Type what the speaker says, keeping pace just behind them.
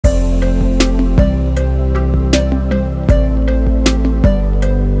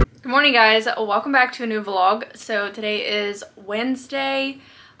morning, guys. Welcome back to a new vlog. So today is Wednesday.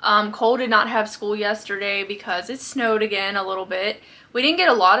 Cole did not have school yesterday because it snowed again a little bit. We didn't get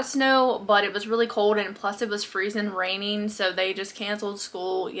a lot of snow, but it was really cold and plus it was freezing raining, so they just canceled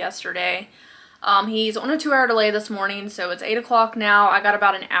school yesterday. He's on a 2-hour delay this morning, so it's 8 o'clock now. I got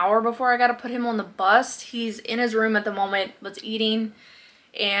about an hour before I got to put him on the bus. He's in his room at the moment, was eating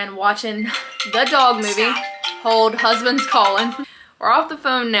and watching the dog movie. Hold, husband's calling. We're off the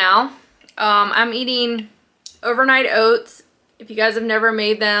phone now. I'm eating overnight oats. If you guys have never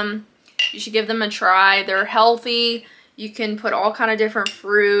made them, you should give them a try. They're healthy. You can put all kind of different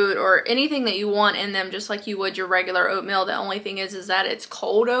fruit or anything that you want in them, just like you would your regular oatmeal. The only thing is that it's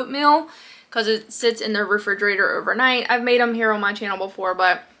cold oatmeal because it sits in the refrigerator overnight. I've made them here on my channel before,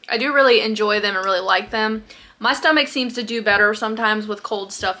 but I do really enjoy them and really like them. My stomach seems to do better sometimes with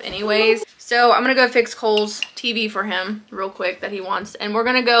cold stuff anyways. So I'm gonna go fix Cole's TV for him real quick that he wants. And we're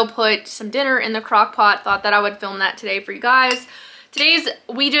gonna go put some dinner in the crock pot. Thought that I would film that today for you guys.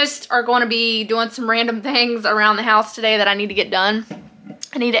 We just are going to be doing some random things around the house today that I need to get done.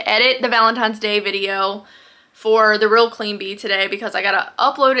 I need to edit the Valentine's Day video for the Real Clean Bee today because I gotta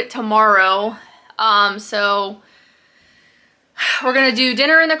upload it tomorrow. So we're gonna do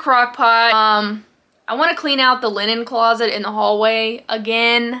dinner in the crock pot. I want to clean out the linen closet in the hallway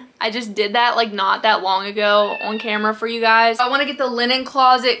again. I just did that like not that long ago on camera for you guys. I want to get the linen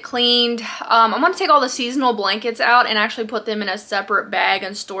closet cleaned. I'm going to take all the seasonal blankets out and actually put them in a separate bag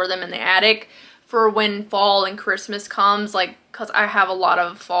and store them in the attic for when fall and Christmas comes, like because I have a lot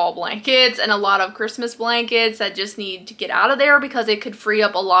of fall blankets and a lot of Christmas blankets that just need to get out of there because it could free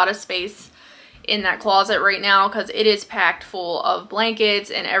up a lot of space in that closet right now because it is packed full of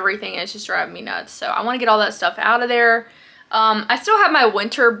blankets and everything. It's just driving me nuts. So I want to get all that stuff out of there. I still have my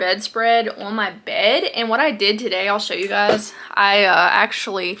winter bedspread on my bed, and what I did today, I'll show you guys. I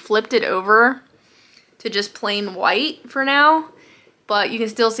actually flipped it over to just plain white for now, but you can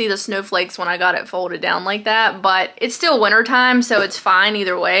still see the snowflakes when I got it folded down like that. But it's still winter time, so it's fine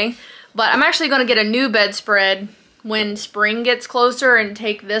either way. But I'm actually going to get a new bedspread when spring gets closer and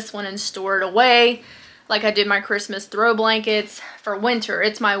take this one and store it away like I did my Christmas throw blankets for winter.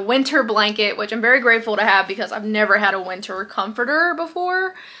 It's my winter blanket, which I'm very grateful to have because I've never had a winter comforter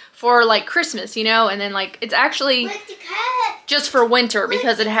before for like Christmas, you know, and then like it's actually just for winter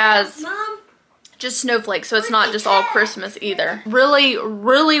because it has just snowflakes, so it's not just all Christmas either.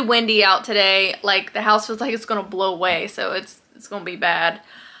 Really windy out today. Like the house feels like it's gonna blow away, so it's gonna be bad.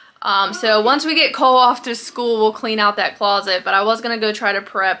 So once we get Cole off to school, we'll clean out that closet, but I was going to go try to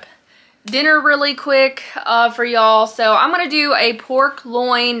prep dinner really quick for y'all. So I'm going to do a pork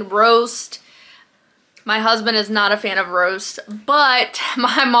loin roast. My husband is not a fan of roast, but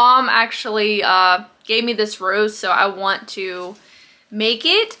my mom actually gave me this roast, so I want to make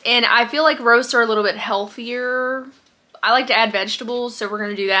it. And I feel like roasts are a little bit healthier. I like to add vegetables, so we're going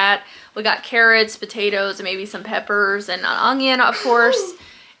to do that. We got carrots, potatoes, and maybe some peppers and an onion, of course.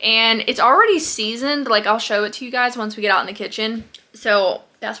 And it's already seasoned. Like, I'll show it to you guys once we get out in the kitchen. So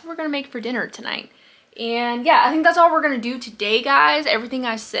that's what we're gonna make for dinner tonight. And yeah, I think that's all we're gonna do today, guys. Everything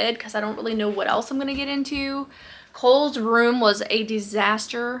I said, because I don't really know what else I'm gonna get into. Cole's room was a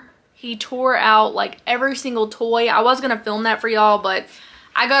disaster. He tore out like every single toy. I was gonna film that for y'all, but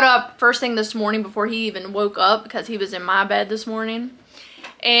I got up first thing this morning before he even woke up because he was in my bed this morning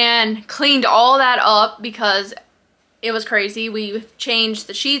and cleaned all that up because it was crazy. We changed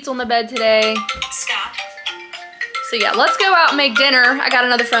the sheets on the bed today. Scott. So yeah, let's go out and make dinner. I got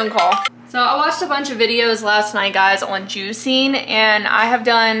another phone call. So I watched a bunch of videos last night, guys, on juicing, and I have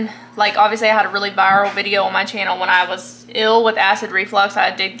done, like, obviously I had a really viral video on my channel when I was ill with acid reflux.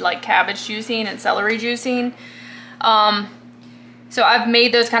 I did like cabbage juicing and celery juicing. So I've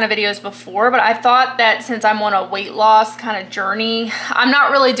made those kind of videos before, but I thought that since I'm on a weight loss kind of journey, I'm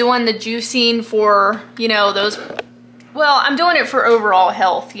not really doing the juicing for, you know, those. Well, I'm doing it for overall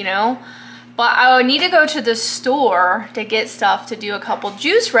health, you know, but I need to go to the store to get stuff to do a couple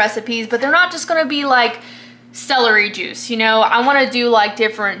juice recipes, but they're not just going to be like celery juice, you know. I want to do like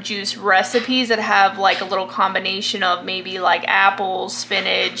different juice recipes that have like a little combination of maybe like apples,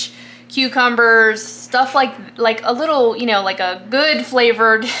 spinach, cucumbers, stuff like a little, you know, like a good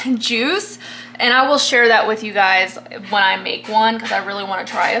flavored juice. And I will share that with you guys when I make one because I really want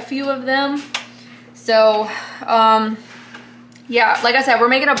to try a few of them. So, yeah, like I said, we're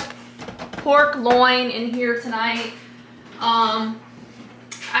making a pork loin in here tonight. Gonna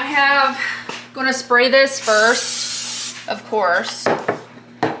spray this first, of course. All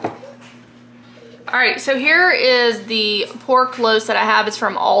right, so here is the pork loaf that I have. It's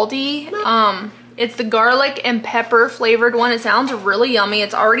from Aldi. It's the garlic and pepper flavored one. It sounds really yummy.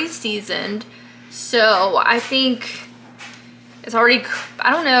 It's already seasoned. So I think it's already,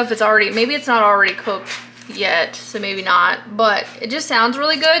 I don't know if it's already, maybe it's not already cooked yet, so maybe not, but it just sounds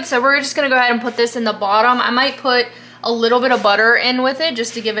really good. So we're just gonna go ahead and put this in the bottom. I might put a little bit of butter in with it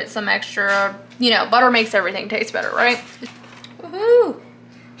just to give it some extra, you know, butter makes everything taste better, right? Woohoo!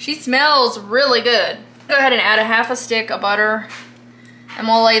 She smells really good. Go ahead and add a half a stick of butter, and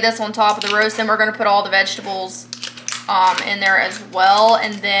we'll lay this on top of the roast. Then we're gonna put all the vegetables in there as well.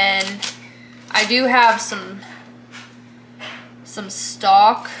 And then I do have some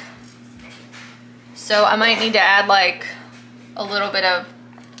stock, so I might need to add like a little bit of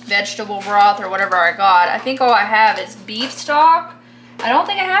vegetable broth or whatever I got. I think all I have is beef stock. I don't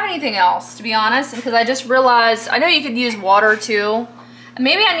think I have anything else, to be honest, because I just realized, I know you could use water too.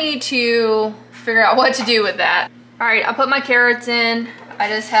 Maybe I need to figure out what to do with that. All right, I put my carrots in. I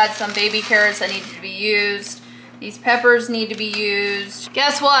just had some baby carrots that needed to be used. These peppers need to be used.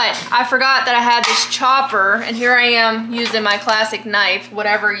 Guess what? I forgot that I had this chopper, and here I am using my classic knife,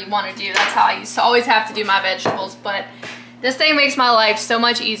 whatever you want to do. That's how I used to always have to do my vegetables, but this thing makes my life so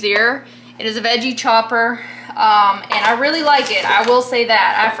much easier. It is a veggie chopper, and I really like it. I will say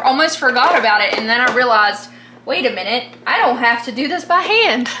that. I almost forgot about it, and then I realized, wait a minute, I don't have to do this by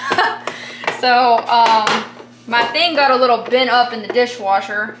hand. So, my thing got a little bent up in the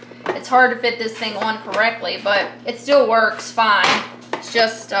dishwasher. It's hard to fit this thing on correctly, but it still works fine. It's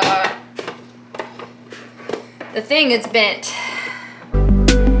just, the thing is bent.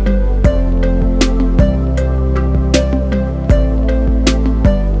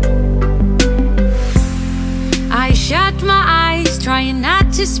 I shut my eyes, trying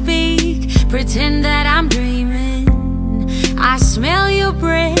not to speak, pretend that I'm dreaming. I smell your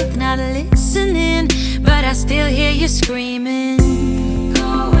breath, not listening, but I still hear you screaming.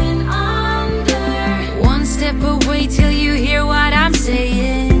 Going under, one step away till you hear what I'm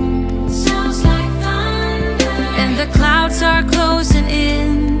saying. Sounds like thunder, and the clouds are closing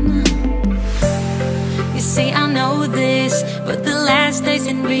in. You see, I know this, but the last days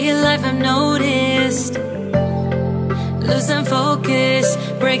in real life I've noticed. Losing focus,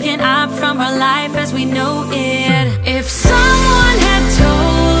 breaking up from our life as we know it. If someone had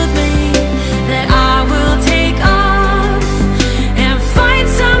told me that I will take off and find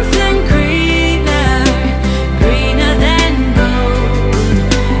something greener, greener than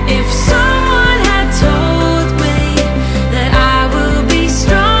gold. If someone had told me that I will be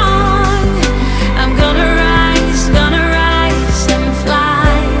strong, I'm gonna rise and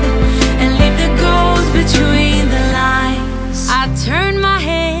fly and leave the gold between the lines. I turn my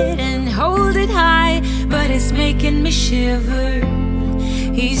head and hold it high, but it's making me shiver.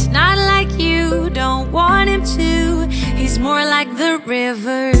 He's not like you, don't want him to. He's more like the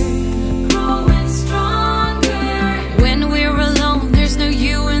river, growing stronger. When we're alone, there's no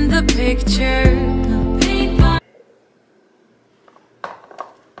you in the picture.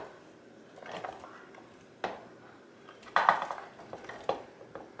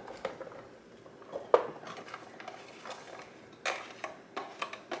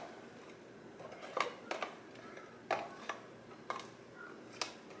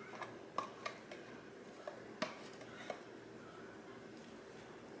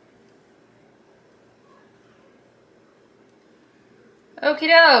 Okie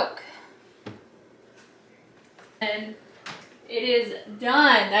doke. And it is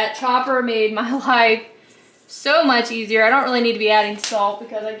done. That chopper made my life so much easier. I don't really need to be adding salt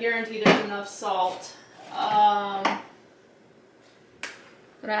because I guarantee there's enough salt. I'm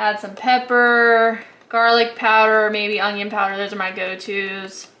gonna add some pepper, garlic powder, maybe onion powder. Those are my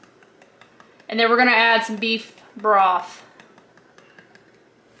go-tos. And then we're gonna add some beef broth.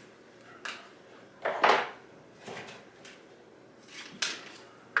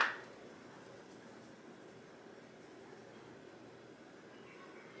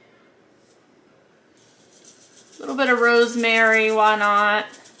 A little bit of rosemary, why not?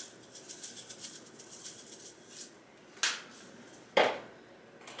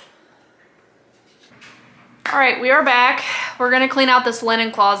 All right, we are back. We're gonna clean out this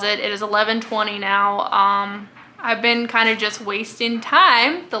linen closet. It is 11:20 now. I've been kind of just wasting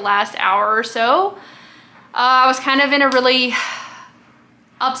time the last hour or so. I was kind of in a really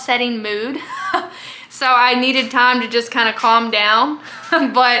upsetting mood. So I needed time to just kind of calm down.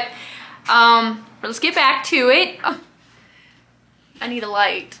 But let's get back to it. I need a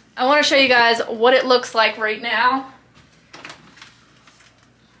light. I want to show you guys what it looks like right now.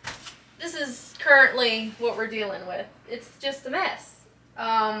 This is currently what we're dealing with. It's just a mess.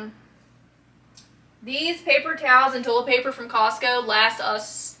 These paper towels and toilet paper from Costco last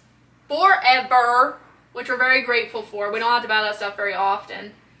us forever, which we're very grateful for. We don't have to buy that stuff very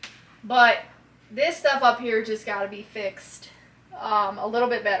often. But this stuff up here just got to be fixed a little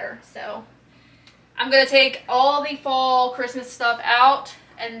bit better. So I'm going to take all the fall Christmas stuff out,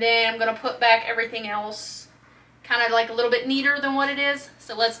 and then I'm going to put back everything else kind of like a little bit neater than what it is.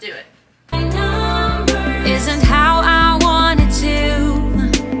 So let's do it. Isn't how I wanted to.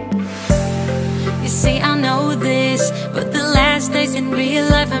 You see, I know this, but the last days in real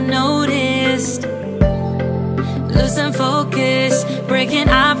life I've noticed losing focus, breaking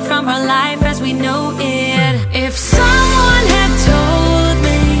up from our life as we know it. If someone had told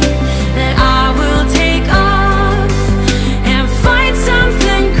me that I will take off and find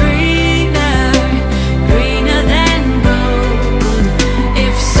something greener, greener than gold.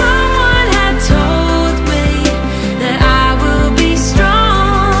 If someone had told me that I will be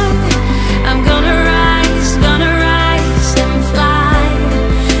strong, I'm gonna rise and fly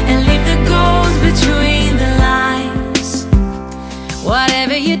and leave the gold between the lines.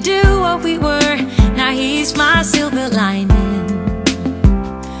 Whatever you do, what we were, now he's my silver lining.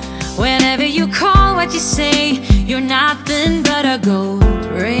 Whenever you call, what you say, you're nothing but a gold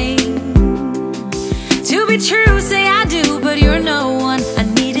ring. To be true, say I do, but you're no one I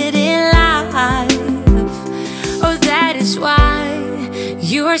needed in life. Oh, that is why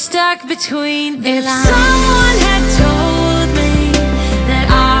you are stuck between the lines. If someone had told me that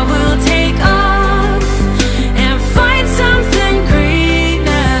I will take off and find something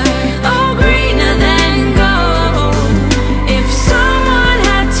greener, oh, greener than gold. If someone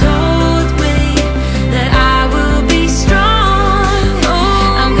had told me that I will be strong,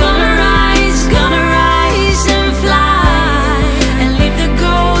 oh, I'm gonna rise and fly and leave the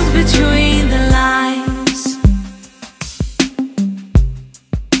gold between the lines.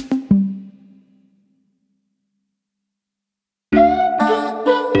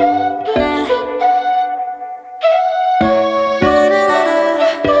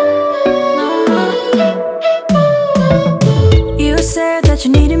 You said that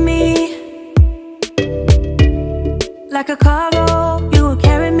you needed me like a cargo, you will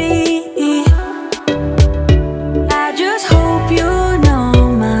carry me. I just hope you know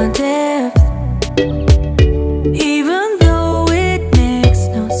my depth, even though it makes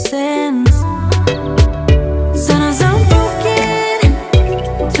no sense. Sometimes I'm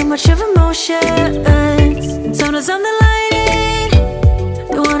broken, too much of emotions. Sometimes I'm the lightning,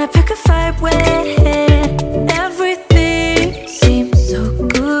 don't wanna pick a fight with. Everything seems so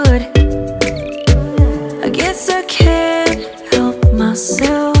good, I guess I can't help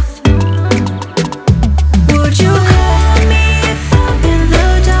myself. Would you call me if I'm in the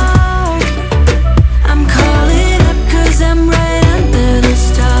dark? I'm calling up 'cause I'm right under the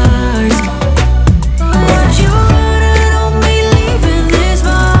stars. Would you run on me leaving this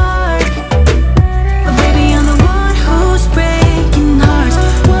mark? But baby, I'm the one who's breaking hearts,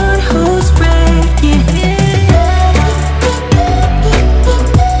 one who's breaking it.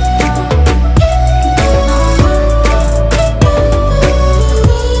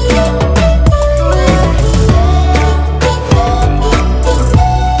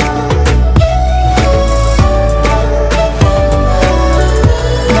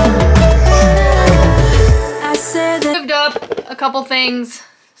 I said that. Moved up a couple things,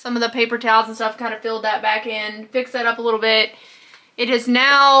 some of the paper towels and stuff, kind of filled that back in, fixed that up a little bit. It is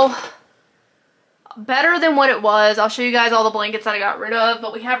now better than what it was. I'll show you guys all the blankets that I got rid of,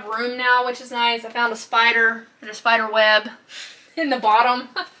 but we have room now, which is nice. I found a spider and a spider web in the bottom.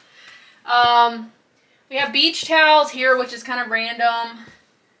 We have beach towels here, which is kind of random.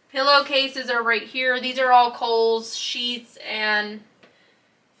 Pillowcases are right here. These are all Kohl's sheets and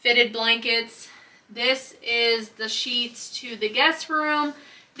fitted blankets. This is the sheets to the guest room.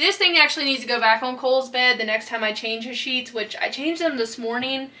 This thing actually needs to go back on Kohl's bed the next time I change his sheets, which I changed them this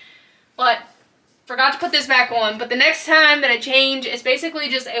morning, but forgot to put this back on. But the next time that I change, it's basically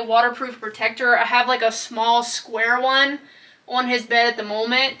just a waterproof protector. I have like a small square one on his bed at the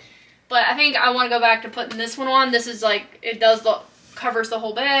moment, but I think I want to go back to putting this one on. This is like, it does the, covers the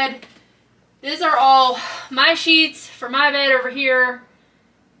whole bed. These are all my sheets for my bed over here.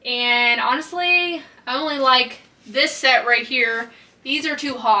 And honestly, I only like this set right here. These are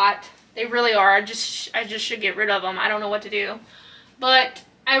too hot. They really are. I just should get rid of them. I don't know what to do. But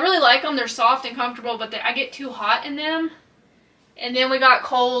I really like them. They're soft and comfortable, but I get too hot in them. And then we got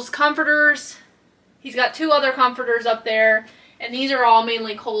Kohl's comforters. He's got two other comforters up there. And these are all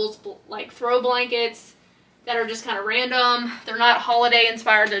mainly Kohl's like throw blankets that are just kind of random. They're not holiday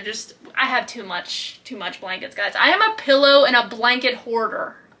inspired. They're just, I have too much blankets, guys. I am a pillow and a blanket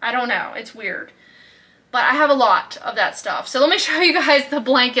hoarder. I don't know. It's weird. But I have a lot of that stuff. So let me show you guys the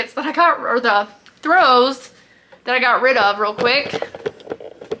blankets that I got, or the throws that I got rid of real quick.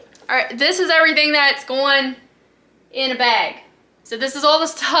 All right, this is everything that's going in a bag. So this is all the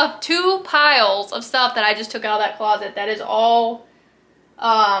stuff, 2 piles of stuff that I just took out of that closet. That is all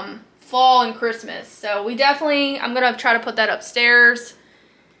fall and Christmas. So we definitely, I'm gonna try to put that upstairs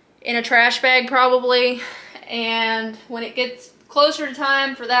in a trash bag probably. And when it gets closer to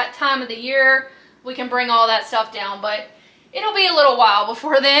time for that time of the year, we can bring all that stuff down. But it'll be a little while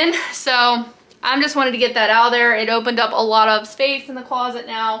before then. So I just wanted to get that out of there. It opened up a lot of space in the closet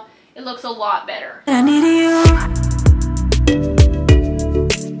now. It looks a lot better. I need you,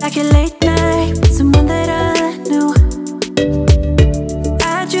 like a late night, someone that I knew.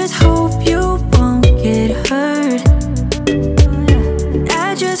 I just hope you won't get hurt.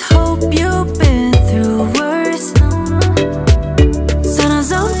 I just hope you've been through worse.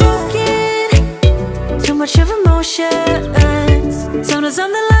 Sometimes I'm broken, too much of emotions. Sometimes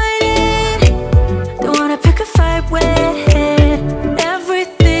I'm the lighting, don't wanna pick a fight with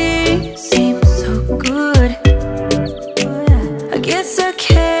everything seems so good. I guess I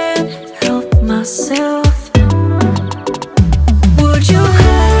can't help myself. Would you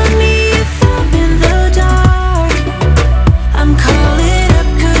hurt me if I'm in the dark? I'm calling up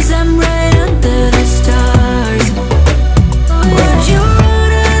 'cause I'm right under the stars. Would you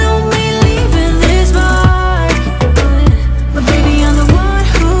run out on me leaving this mark? But baby, I'm the one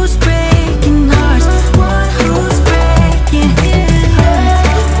who's breaking hearts, one who's breaking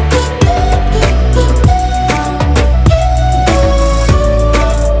hearts.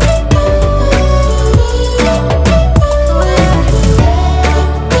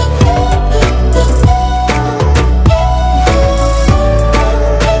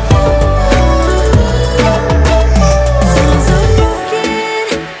 Sometimes I'm broken,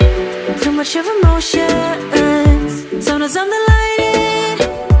 too much of emotions. Sometimes I'm the lighting,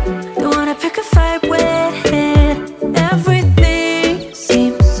 don't wanna pick a fight with everything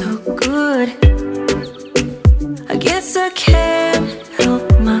seems so good. I guess I can't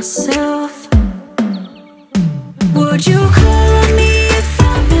help myself. Would you call on me if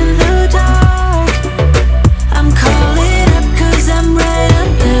I'm in the dark? I'm calling up 'cause I'm right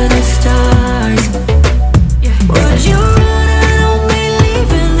under the stars. Would you run out on me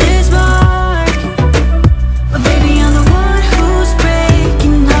leaving this mark? But baby, I'm the one who's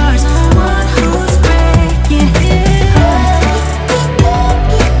breaking hearts, one who's breaking hearts.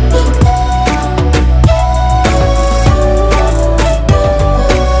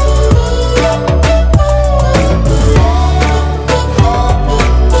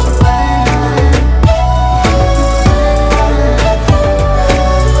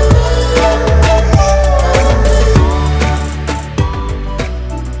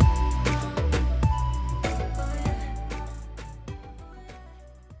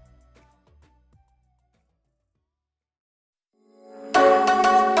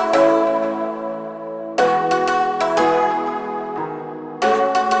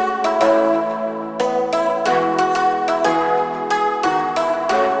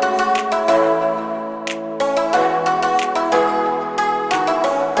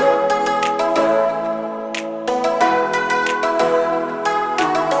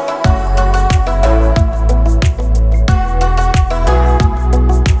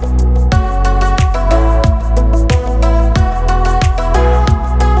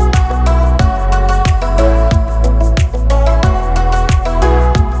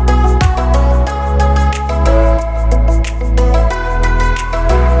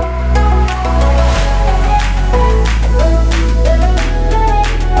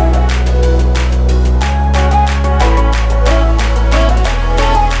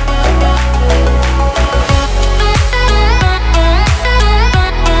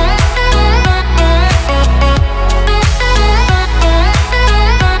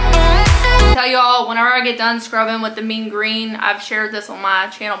 Done scrubbing with the mean green. I've shared this on my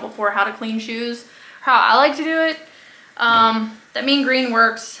channel before, how to clean shoes, how I like to do it. That mean green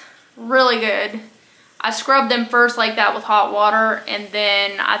works really good. I scrub them first like that with hot water, and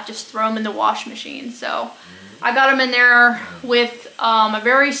then I just throw them in the wash machine. So I got them in there with a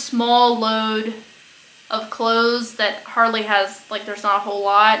very small load of clothes that hardly has, like, there's not a whole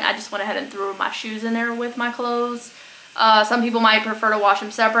lot. I just went ahead and threw my shoes in there with my clothes. Some people might prefer to wash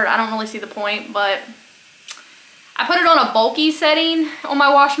them separate. I don't really see the point, but I put it on a bulky setting on my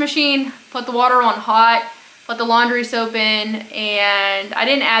wash machine, put the water on hot, put the laundry soap in, and I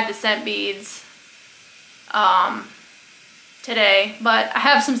didn't add the scent beads today, but I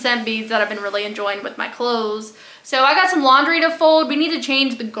have some scent beads that I've been really enjoying with my clothes. So I got some laundry to fold. We need to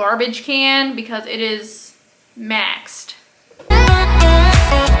change the garbage can because it is maxed.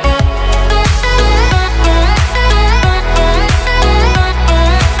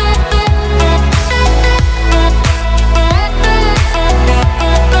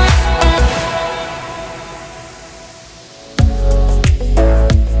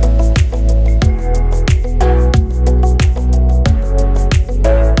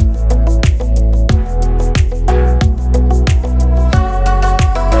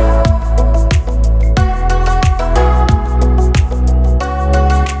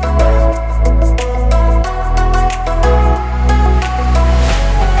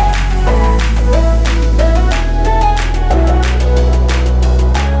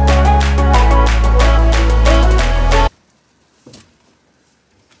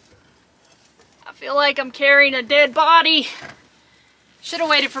 Like I'm carrying a dead body. Should have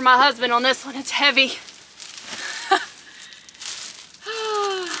waited for my husband on this one. It's heavy.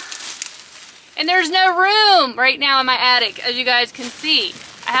 And there's no room right now in my attic, as you guys can see.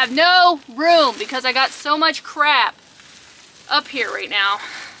 I have no room because I got so much crap up here right now.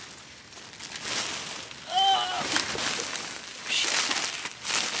 Oh, shit.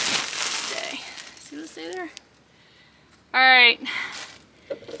 Stay. See what stay there? All right.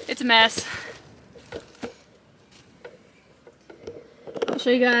 It's a mess. I'll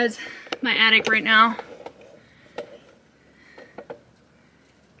show you guys my attic right now.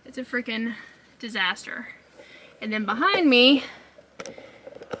 It's a freaking disaster. And then behind me,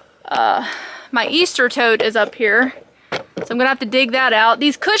 my Easter tote is up here. So I'm gonna have to dig that out.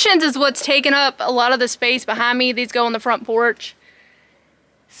 These cushions is what's taking up a lot of the space behind me. These go on the front porch.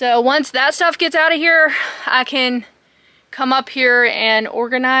 So once that stuff gets out of here, I can come up here and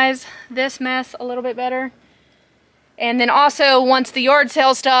organize this mess a little bit better. And then also, once the yard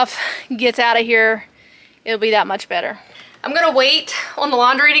sale stuff gets out of here, it'll be that much better. I'm gonna wait on the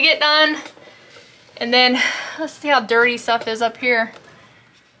laundry to get done. And then, let's see how dirty stuff is up here.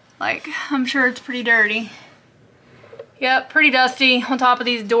 Like, I'm sure it's pretty dirty. Yep, pretty dusty on top of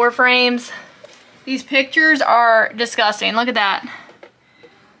these door frames. These pictures are disgusting. Look at that.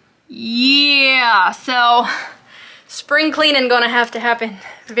 Yeah, so spring cleaning gonna have to happen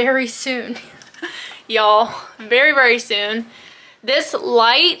very soon. Y'all, very, very soon. This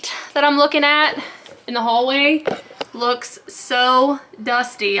light that I'm looking at in the hallway looks so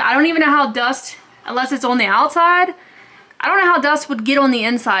dusty. I don't even know how dust, unless it's on the outside, I don't know how dust would get on the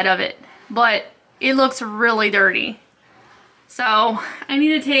inside of it, but it looks really dirty. So I need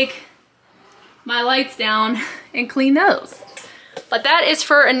to take my lights down and clean those. But that is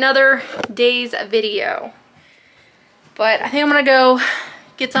for another day's video. But I think I'm gonna go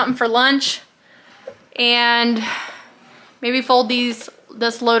get something for lunch and maybe fold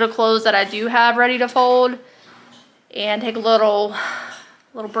this load of clothes that I do have ready to fold and take a little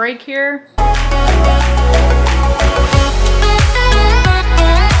break here.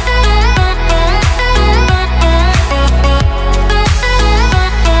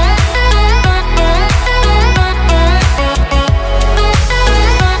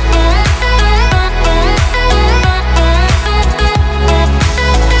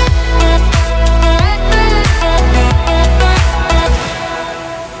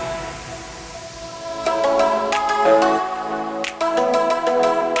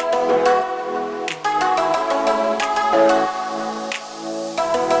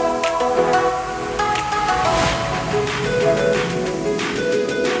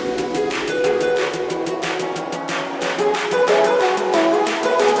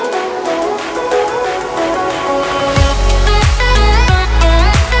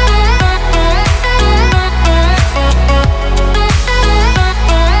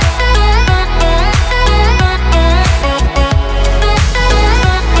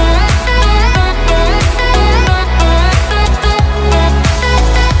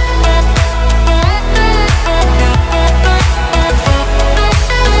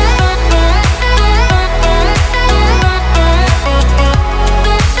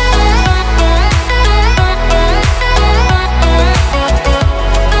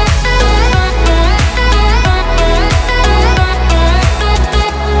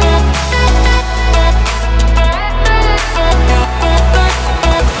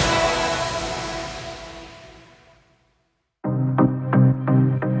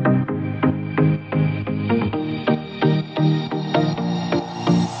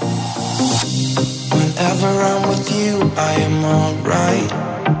 I am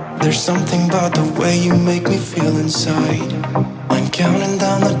alright. There's something about the way you make me feel inside. I'm counting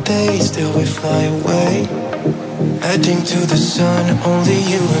down the days till we fly away, heading to the sun, only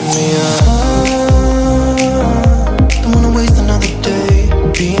you and me.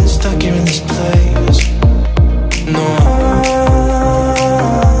 being stuck here in this place. No, I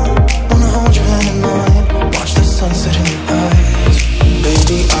wanna hold your hand in mine, watch the sunset in your eyes.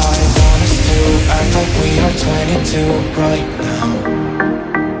 Baby, I want us to act like we are 22 right now.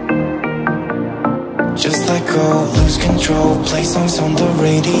 Just let go, lose control, play songs on the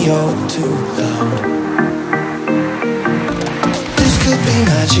radio too loud. This could be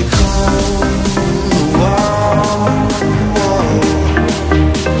magical. Whoa, whoa.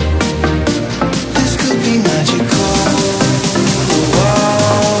 This could be magical. Whoa,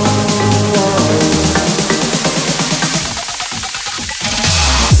 whoa.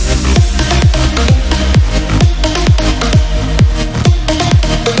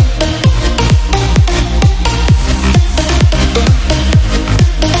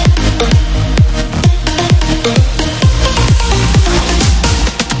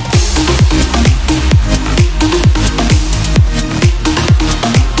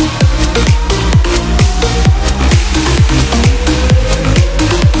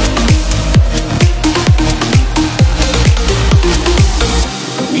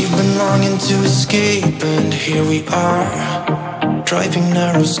 To escape, and here we are, driving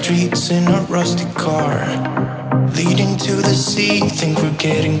narrow streets in a rusty car, leading to the sea, think we're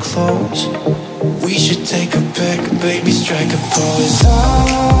getting close. We should take a pic, baby, strike a pose.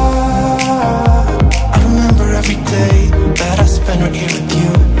 I remember every day that I spent right here with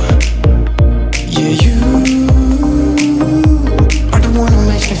you. Yeah, you are the one who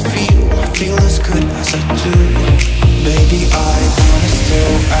makes me feel as good as I do. Baby, I want us to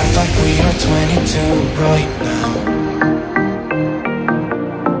act like we are 22 right now.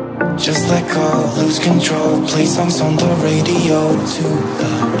 Just let go, lose control, play songs on the radio too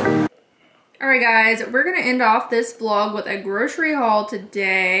loud. Alright guys, we're going to end off this vlog with a grocery haul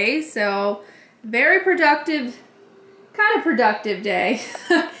today. So, very productive, kind of productive day.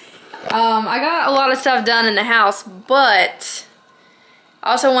 I got a lot of stuff done in the house, but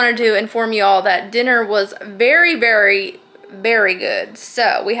I also wanted to inform you all that dinner was very, very, very good.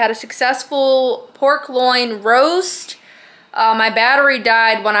 So we had a successful pork loin roast. My battery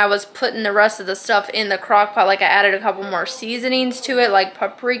died when I was putting the rest of the stuff in the crock pot. Like I added a couple more seasonings to it, like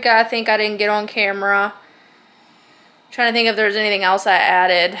paprika I think I didn't get on camera. I'm trying to think if there's anything else I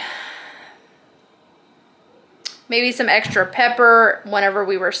added. Maybe some extra pepper whenever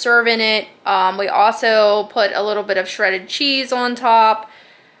we were serving it. We also put a little bit of shredded cheese on top.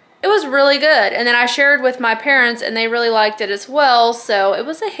 It was really good. And then I shared with my parents and they really liked it as well. So it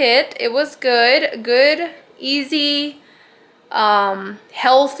was a hit. It was good. Good, easy,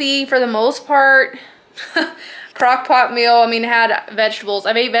 healthy for the most part. Crock pot meal. I mean, had vegetables.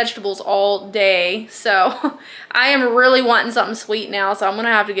 I've ate vegetables all day. So I am really wanting something sweet now. So I'm going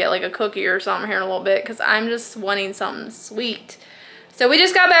to have to get like a cookie or something here in a little bit because I'm just wanting something sweet. So we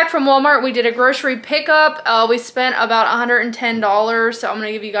just got back from Walmart. We did a grocery pickup. We spent about $110. So I'm going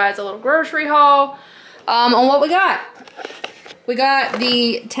to give you guys a little grocery haul on what we got. We got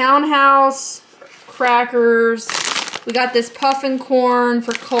the Townhouse crackers. We got this puffin corn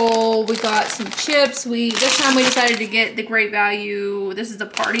for Cole. We got some chips. This time we decided to get the Great Value. This is the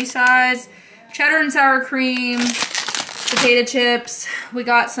party size. Cheddar and sour cream. Potato chips. We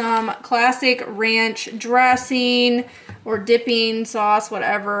got some classic ranch dressing or dipping sauce,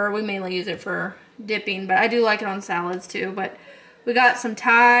 whatever. We mainly use it for dipping, but I do like it on salads too. But we got some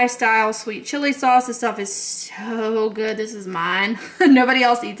Thai style sweet chili sauce. This stuff is so good. This is mine. Nobody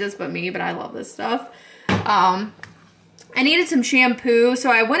else eats this but me, but I love this stuff. I needed some shampoo, so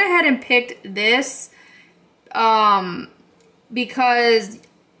I went ahead and picked this because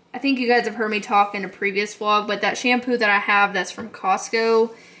I think you guys have heard me talk in a previous vlog, but that shampoo that I have that's from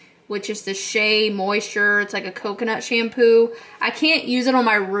Costco, which is the Shea Moisture, it's like a coconut shampoo. I can't use it on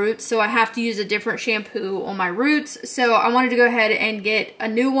my roots, so I have to use a different shampoo on my roots. So I wanted to go ahead and get a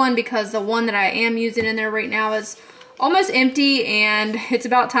new one because the one that I am using in there right now is almost empty and it's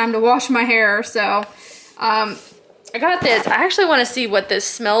about time to wash my hair. So I got this. I actually want to see what this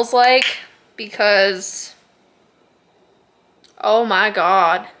smells like because, oh my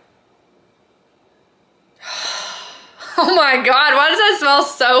God. Oh my God, why does that smell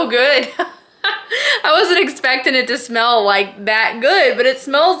so good? I wasn't expecting it to smell like that good, but it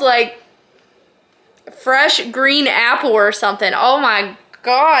smells like fresh green apple or something. Oh my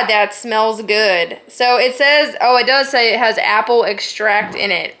God, that smells good. So it says, oh, it does say it has apple extract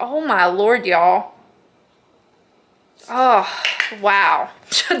in it. Oh my Lord, y'all. Oh, wow.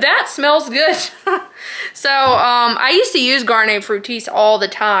 That smells good. So, I used to use Garnier Fructis all the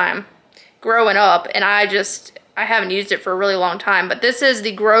time growing up, and I haven't used it for a really long time. But this is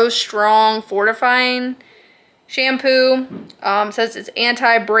the Grow Strong Fortifying shampoo. Says it's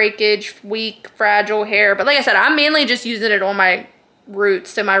anti-breakage, weak, fragile hair. But like I said, I'm mainly just using it on my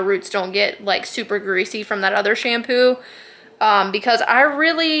roots so my roots don't get like super greasy from that other shampoo. Because I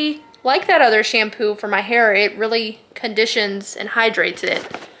really like that other shampoo for my hair. It really conditions and hydrates it.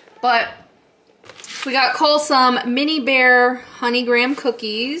 But we got Cole some Mini Bear Honey Graham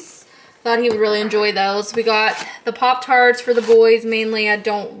cookies. Thought he would really enjoy those. We got the Pop-Tarts for the boys mainly. I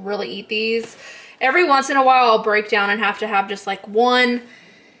don't really eat these. Every once in a while I'll break down and have to have just like one.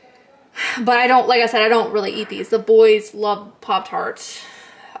 But I don't, like I said, I don't really eat these. The boys love Pop-Tarts.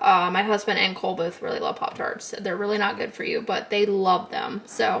 My husband and Cole both really love Pop-Tarts. They're really not good for you, but they love them.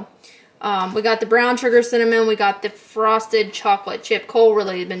 So we got the brown sugar cinnamon. We got the frosted chocolate chip. Cole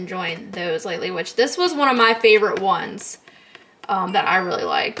really has been enjoying those lately, which this was one of my favorite ones that I really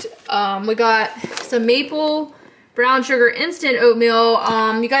liked. We got some maple brown sugar instant oatmeal.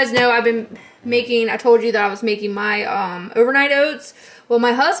 You guys know I've been making, I told you that I was making my overnight oats. Well,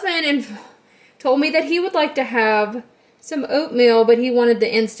 my husband told me that he would like to have some oatmeal, but he wanted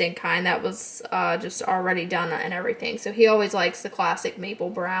the instant kind that was just already done and everything. So he always likes the classic maple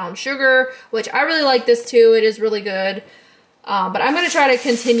brown sugar, which I really like this too. It is really good. But I'm going to try to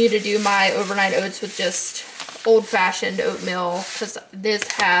continue to do my overnight oats with just old-fashioned oatmeal because this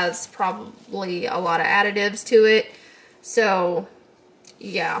has probably a lot of additives to it. So,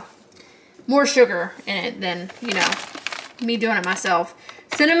 yeah. More sugar in it than, you know, me doing it myself.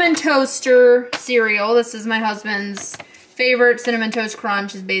 Cinnamon Toaster cereal. This is my husband's favorite. Cinnamon Toast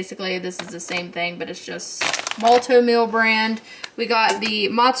Crunch is basically, this is the same thing, but it's just Malt-O-Meal brand. We got the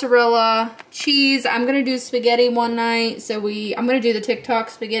mozzarella cheese. I'm going to do spaghetti one night. So I'm going to do the TikTok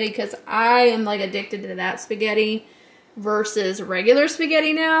spaghetti because I am like addicted to that spaghetti versus regular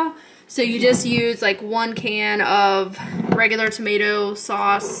spaghetti now. So you just use like 1 can of regular tomato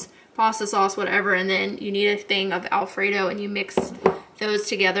sauce, pasta sauce, whatever, and then you need a thing of Alfredo and you mix those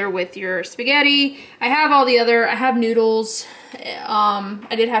together with your spaghetti. I have all the other, I have noodles.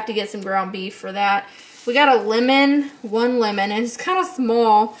 I did have to get some ground beef for that. We got a lemon, 1 lemon, and it's kind of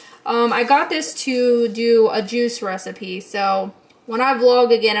small. I got this to do a juice recipe, so when I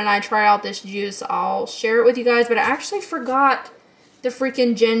vlog again and I try out this juice, I'll share it with you guys, but I actually forgot the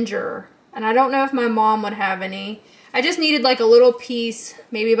freaking ginger, and I don't know if my mom would have any. I just needed like a little piece,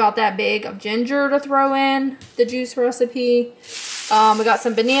 maybe about that big, of ginger to throw in the juice recipe. We got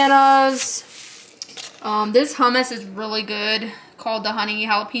some bananas. This hummus is really good, called the honey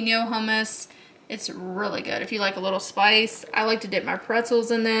jalapeno hummus. It's really good if you like a little spice. I like to dip my pretzels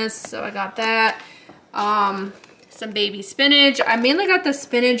in this, so I got that. Some baby spinach. I mainly got the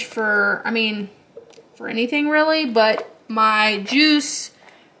spinach for anything really, but my juice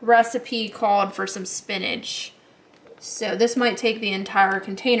recipe called for some spinach. So this might take the entire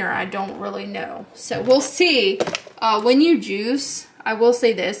container. I don't really know. So we'll see. When you juice, I will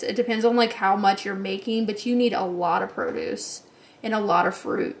say this, it depends on like how much you're making, but you need a lot of produce and a lot of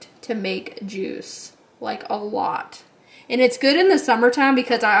fruit to make juice. Like a lot. And it's good in the summertime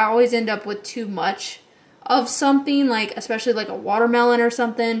because I always end up with too much of something, like especially like a watermelon or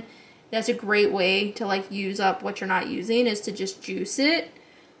something. That's a great way to like use up what you're not using, is to just juice it.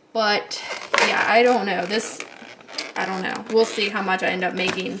 But yeah, I don't know. I don't know. We'll see how much I end up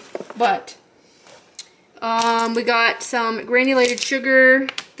making. But we got some granulated sugar,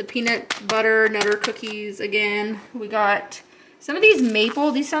 the peanut butter nutter cookies again. We got some of these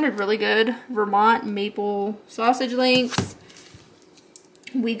maple, these sounded really good, Vermont maple sausage links.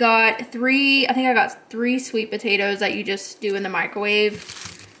 We got I think I got 3 sweet potatoes that you just do in the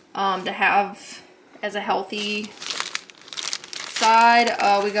microwave to have as a healthy side.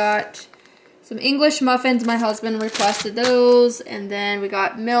 We got some English muffins. My husband requested those. And then we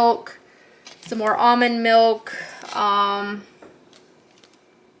got milk, some more almond milk.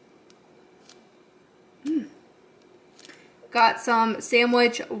 Got some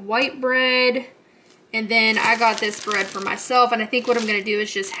sandwich white bread. And then I got this bread for myself. And I think what I'm going to do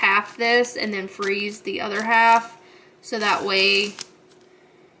is just half this and then freeze the other half. So that way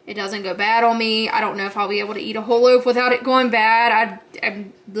it doesn't go bad on me. I don't know if I'll be able to eat a whole loaf without it going bad. I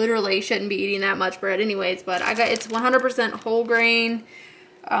literally shouldn't be eating that much bread anyways. But it's 100% whole grain.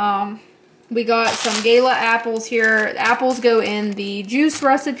 We got some Gala apples here. The apples go in the juice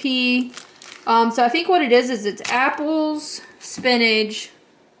recipe. So I think what it is it's apples, spinach,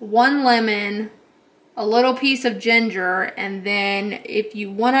 1 lemon, a little piece of ginger, and then if you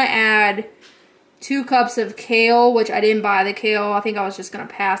want to add 2 cups of kale, which I didn't buy the kale. I think I was just going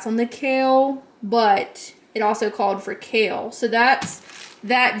to pass on the kale, but it also called for kale. So that's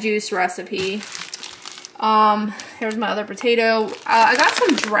that juice recipe. Here's my other potato. I got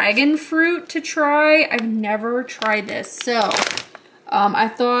some dragon fruit to try. I've never tried this. So, I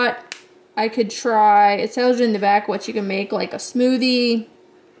thought I could try, it tells you in the back what you can make, like a smoothie.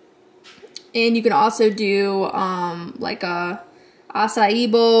 And you can also do, like a acai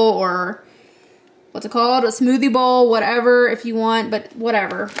bowl, or what's it called? A smoothie bowl, whatever, if you want, but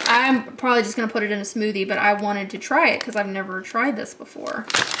whatever. I'm probably just going to put it in a smoothie, but I wanted to try it because I've never tried this before.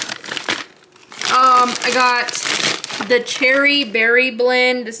 I got the cherry berry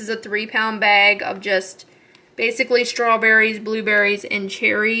blend. This is a 3-pound bag of just basically strawberries, blueberries, and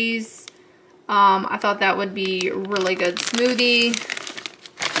cherries. I thought that would be a really good smoothie.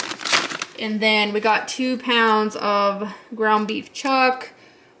 And then we got 2 pounds of ground beef chuck.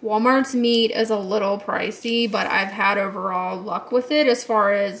 Walmart's meat is a little pricey, but I've had overall luck with it as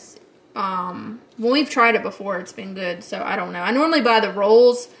far as, when we've tried it before, it's been good. So I don't know. I normally buy the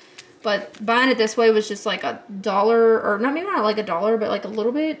rolls, but buying it this way was just like $1, or not, maybe not like $1, but like a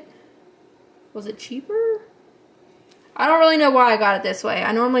little bit. Was it cheaper? I don't really know why I got it this way.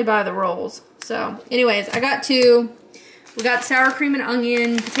 I normally buy the rolls. So anyways, I got 2. We got sour cream and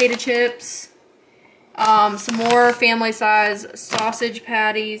onion, potato chips, some more family size sausage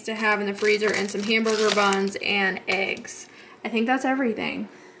patties to have in the freezer, and some hamburger buns and eggs. I think that's everything.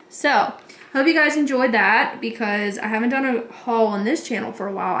 So, hope you guys enjoyed that, because I haven't done a haul on this channel for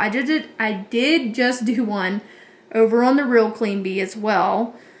a while. I did just do one over on the Real Clean Bee as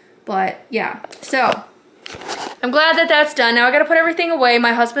well. But yeah, so I'm glad that that's done. Now I gotta put everything away.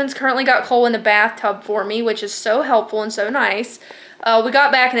 My husband's currently got Cole in the bathtub for me, which is so helpful and so nice. We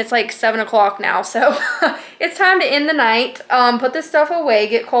got back and it's like 7 o'clock now, so it's time to end the night. Put this stuff away,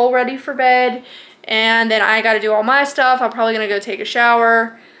 get Cole ready for bed, and then I gotta do all my stuff. I'm probably gonna go take a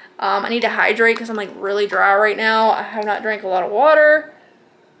shower. I need to hydrate because I'm like really dry right now. I have not drank a lot of water.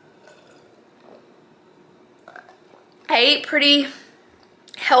 I ate pretty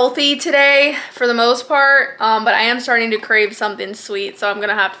healthy today for the most part, but I am starting to crave something sweet, so I'm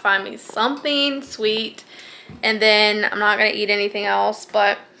gonna have to find me something sweet, and then I'm not gonna eat anything else.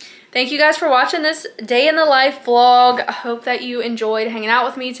 But thank you guys for watching this day in the life vlog. I hope that you enjoyed hanging out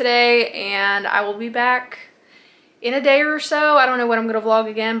with me today, and I will be back in a day or so. I don't know when I'm gonna vlog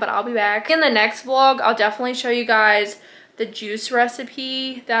again, but I'll be back. In the next vlog, I'll definitely show you guys the juice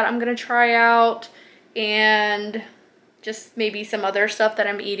recipe that I'm gonna try out, and just maybe some other stuff that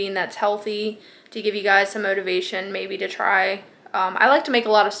I'm eating that's healthy to give you guys some motivation maybe to try. I like to make a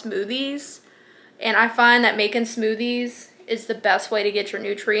lot of smoothies, and I find that making smoothies is the best way to get your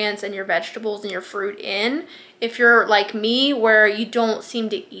nutrients and your vegetables and your fruit in. If you're like me, where you don't seem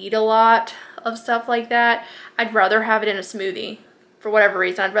to eat a lot of stuff like that, I'd rather have it in a smoothie. For whatever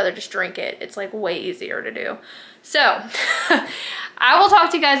reason, I'd rather just drink it. It's like way easier to do. So, I will talk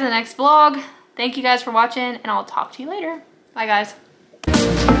to you guys in the next vlog. Thank you guys for watching, and I'll talk to you later. Bye, guys.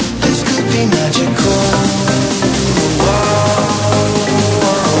 This could be magical.